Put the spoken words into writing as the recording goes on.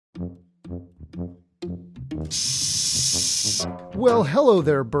Well, hello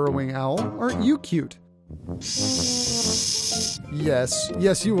there, burrowing owl. Aren't you cute?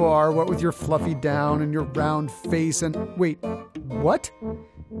 Yes, you are, what with your fluffy down and your round face and... Wait, what?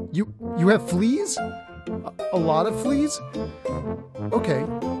 You have fleas? A lot of fleas? Okay.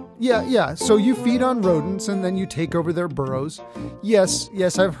 Yeah, so you feed on rodents and then you take over their burrows. Yes,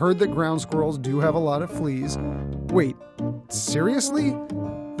 I've heard that ground squirrels do have a lot of fleas. Wait, seriously?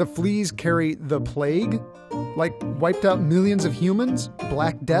 The fleas carry the plague? Like wiped out millions of humans?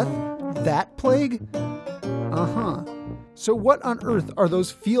 Black Death? That plague? Uh-huh. So what on earth are those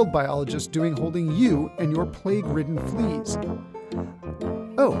field biologists doing holding you and your plague-ridden fleas?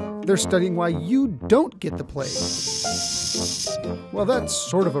 Oh, they're studying why you don't get the plague. Well, that's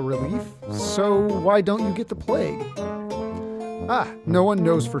sort of a relief. So why don't you get the plague? No one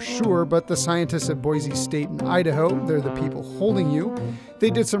knows for sure, but the scientists at Boise State in Idaho, they're the people holding you, they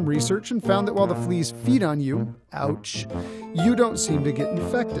did some research and found that while the fleas feed on you, ouch, you don't seem to get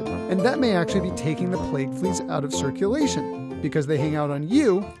infected. And that may actually be taking the plague fleas out of circulation, because they hang out on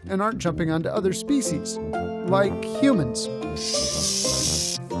you and aren't jumping onto other species, like humans.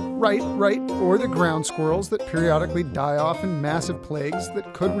 Right, or the ground squirrels that periodically die off in massive plagues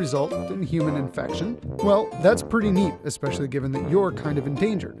that could result in human infection. Well, that's pretty neat, especially given that you're kind of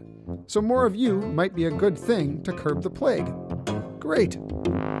endangered. So more of you might be a good thing to curb the plague. Great.